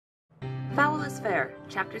Foul is Fair,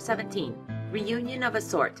 Chapter 17, Reunion of a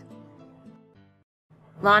Sort.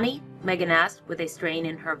 Lonnie, Megan asked with a strain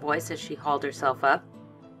in her voice as she hauled herself up.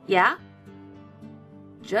 Yeah?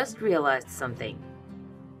 Just realized something.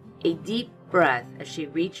 A deep breath as she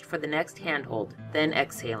reached for the next handhold, then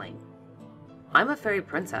exhaling. I'm a fairy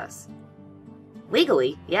princess.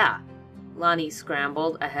 Legally, yeah. Lonnie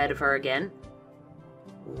scrambled ahead of her again.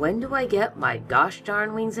 When do I get my gosh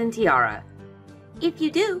darn wings and tiara? If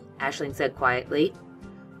you do, Aisling said quietly,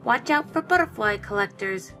 watch out for butterfly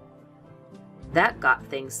collectors. That got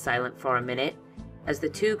things silent for a minute, as the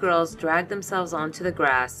two girls dragged themselves onto the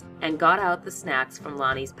grass and got out the snacks from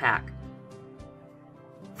Lonnie's pack.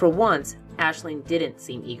 For once, Aisling didn't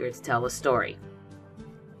seem eager to tell the story.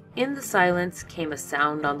 In the silence came a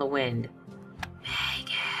sound on the wind.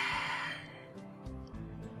 Megan.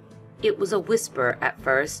 It was a whisper at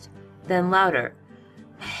first, then louder.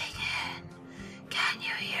 Megan, can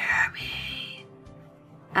you hear me?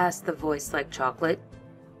 Asked the voice like chocolate.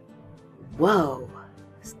 Whoa,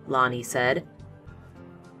 Lonnie said.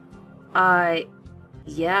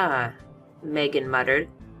 Yeah, Megan muttered.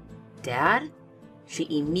 Dad? She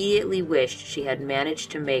immediately wished she had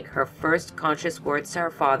managed to make her first conscious words to her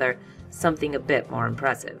father something a bit more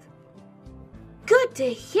impressive. Good to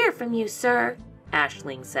hear from you, sir,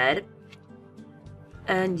 Aisling said.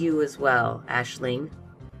 And you as well, Aisling.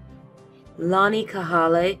 Lonnie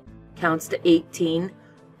Kahale counts to 18.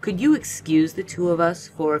 Could you excuse the two of us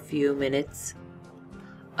for a few minutes?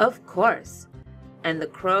 Of course. And the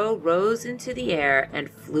crow rose into the air and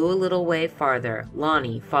flew a little way farther,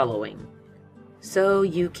 Lonnie following. So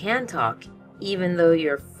you can talk, even though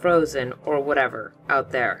you're frozen or whatever out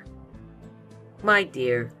there. My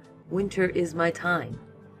dear, winter is my time.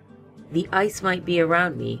 The ice might be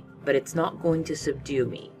around me, but it's not going to subdue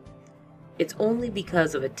me. It's only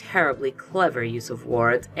because of a terribly clever use of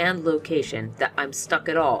words and location that I'm stuck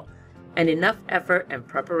at all, and enough effort and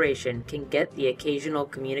preparation can get the occasional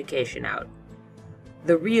communication out.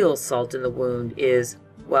 The real salt in the wound is,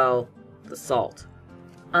 well, the salt.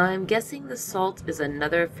 I'm guessing the salt is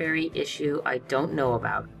another fairy issue I don't know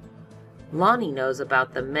about. Lonnie knows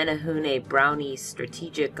about the Menehune Brownie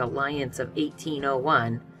Strategic Alliance of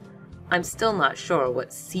 1801. I'm still not sure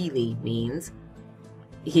what Seelie means.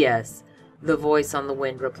 Yes, the voice on the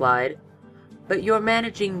wind replied. But you're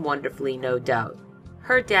managing wonderfully, no doubt.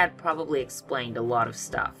 Her dad probably explained a lot of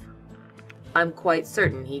stuff. I'm quite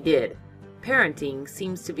certain he did. Parenting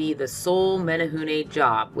seems to be the sole Menehune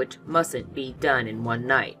job which mustn't be done in one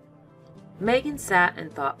night. Megan sat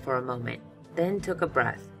and thought for a moment, then took a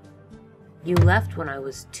breath. You left when I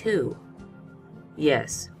was 2.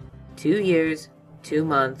 Yes, 2 years, 2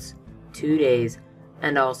 months, 2 days,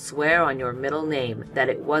 and I'll swear on your middle name that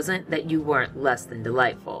it wasn't that you weren't less than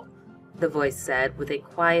delightful, the voice said with a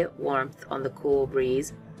quiet warmth on the cool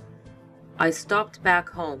breeze. I stopped back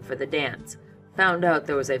home for the dance, found out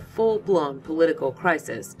there was a full-blown political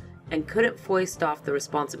crisis, and couldn't foist off the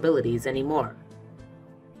responsibilities anymore.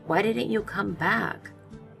 Why didn't you come back?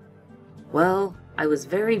 Well, I was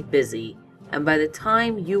very busy, and by the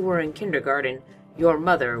time you were in kindergarten, your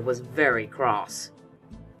mother was very cross.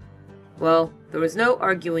 Well, there was no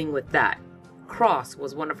arguing with that. Cross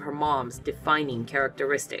was one of her mom's defining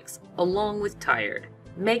characteristics, along with tired.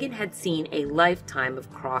 Megan had seen a lifetime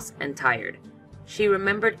of cross and tired. She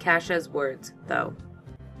remembered Kasha's words, though.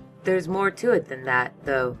 There's more to it than that,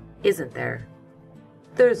 though, isn't there?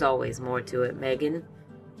 There's always more to it, Megan.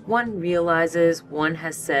 One realizes one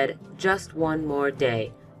has said just one more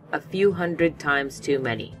day, a few hundred times too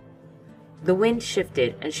many. The wind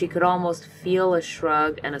shifted, and she could almost feel a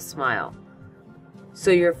shrug and a smile.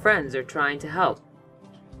 So your friends are trying to help?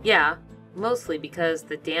 Yeah, mostly because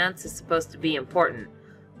the dance is supposed to be important.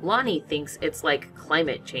 Lonnie thinks it's like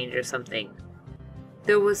climate change or something.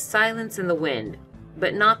 There was silence in the wind,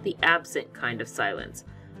 but not the absent kind of silence.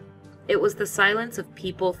 It was the silence of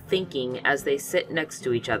people thinking as they sit next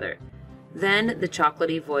to each other. Then the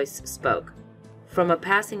chocolatey voice spoke. From a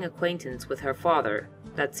passing acquaintance with her father,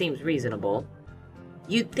 that seems reasonable.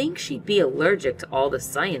 You'd think she'd be allergic to all the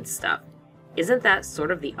science stuff. Isn't that sort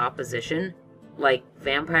of the opposition? Like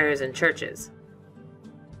vampires and churches?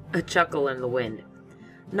 A chuckle in the wind.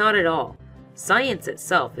 Not at all. Science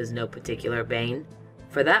itself is no particular bane.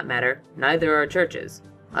 For that matter, neither are churches.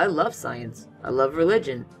 I love science. I love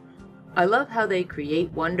religion. I love how they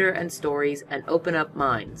create wonder and stories and open up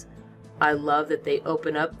minds. I love that they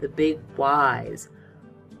open up the big whys.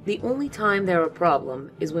 The only time they're a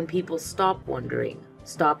problem is when people stop wondering,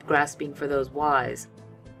 stop grasping for those whys.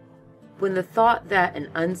 When the thought that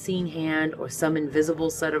an unseen hand or some invisible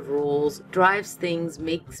set of rules drives things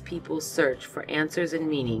makes people search for answers and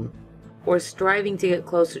meaning, or striving to get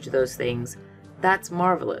closer to those things, that's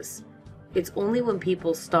marvelous. It's only when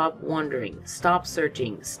people stop wondering, stop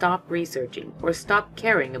searching, stop researching, or stop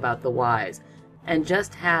caring about the whys, and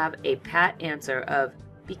just have a pat answer of,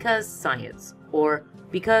 because science, or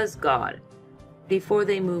because God, before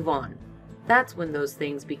they move on. That's when those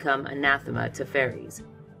things become anathema to fairies.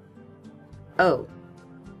 Oh.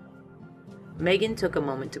 Megan took a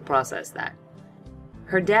moment to process that.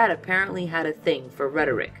 Her dad apparently had a thing for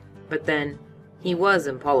rhetoric, but then he was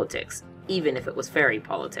in politics, even if it was fairy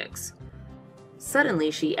politics.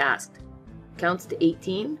 Suddenly she asked, "Counts to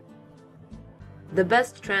 18? The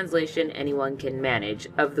best translation anyone can manage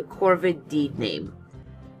of the Corvid deed name.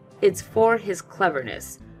 It's for his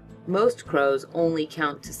cleverness. Most crows only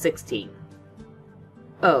count to 16.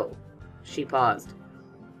 Oh, she paused.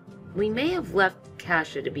 We may have left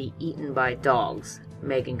Kasha to be eaten by dogs,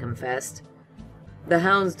 Megan confessed. The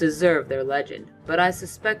hounds deserve their legend, but I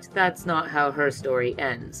suspect that's not how her story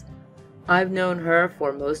ends. I've known her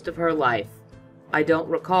for most of her life. I don't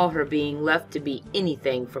recall her being left to be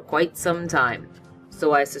anything for quite some time,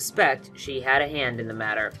 so I suspect she had a hand in the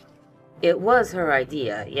matter. It was her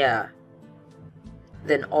idea, yeah.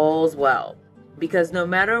 Then all's well, because no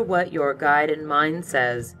matter what your guide and mine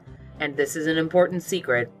says, and this is an important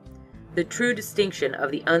secret, the true distinction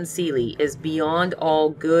of the unseelie is beyond all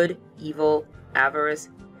good, evil, avarice,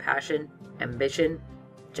 passion, ambition,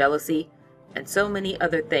 jealousy, and so many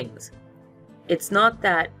other things. It's not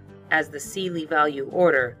that, as the seelie value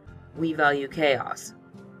order, we value chaos.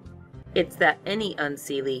 It's that any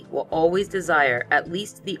unseelie will always desire at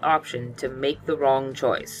least the option to make the wrong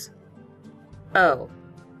choice. Oh,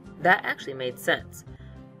 that actually made sense.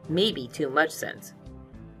 Maybe too much sense.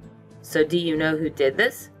 So do you know who did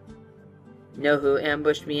this? Know who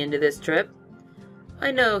ambushed me into this trip?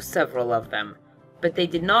 I know several of them, but they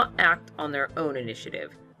did not act on their own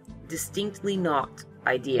initiative. Distinctly not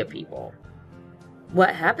idea people.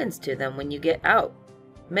 What happens to them when you get out?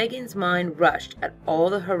 Megan's mind rushed at all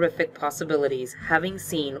the horrific possibilities, having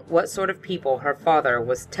seen what sort of people her father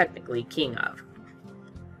was technically king of.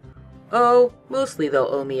 Oh, mostly they'll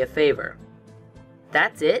owe me a favor.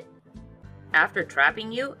 That's it? After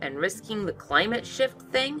trapping you and risking the climate shift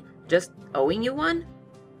thing, just owing you one?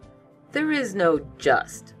 There is no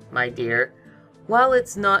just, my dear. While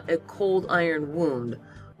it's not a cold iron wound,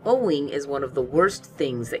 owing is one of the worst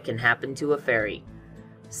things that can happen to a fairy.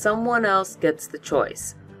 Someone else gets the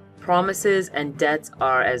choice. Promises and debts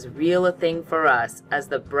are as real a thing for us as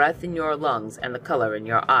the breath in your lungs and the color in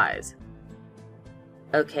your eyes.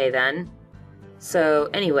 Okay then. So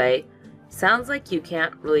anyway, sounds like you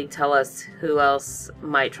can't really tell us who else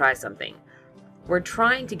might try something. We're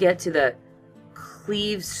trying to get to the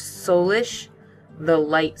Cleaves Soulish, the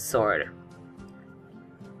light sword.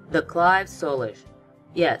 The Clive Soulish.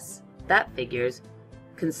 Yes, that figures,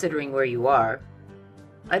 considering where you are.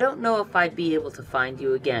 I don't know if I'd be able to find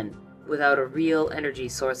you again without a real energy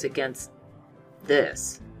source against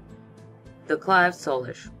this. The Clive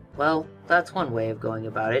Soulish. Well, that's one way of going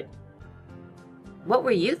about it. What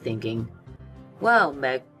were you thinking? Well,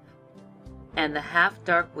 Meg... And the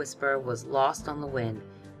half-dark whisper was lost on the wind,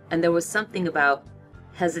 and there was something about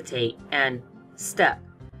hesitate and step.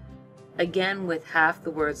 Again with half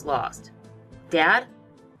the words lost. Dad?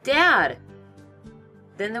 Dad!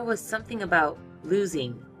 Then there was something about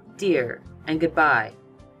losing, dear, and goodbye,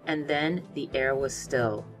 and then the air was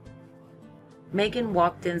still. Megan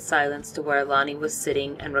walked in silence to where Lonnie was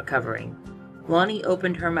sitting and recovering. Lonnie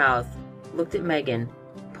opened her mouth, looked at Megan,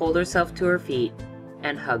 pulled herself to her feet,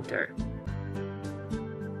 and hugged her.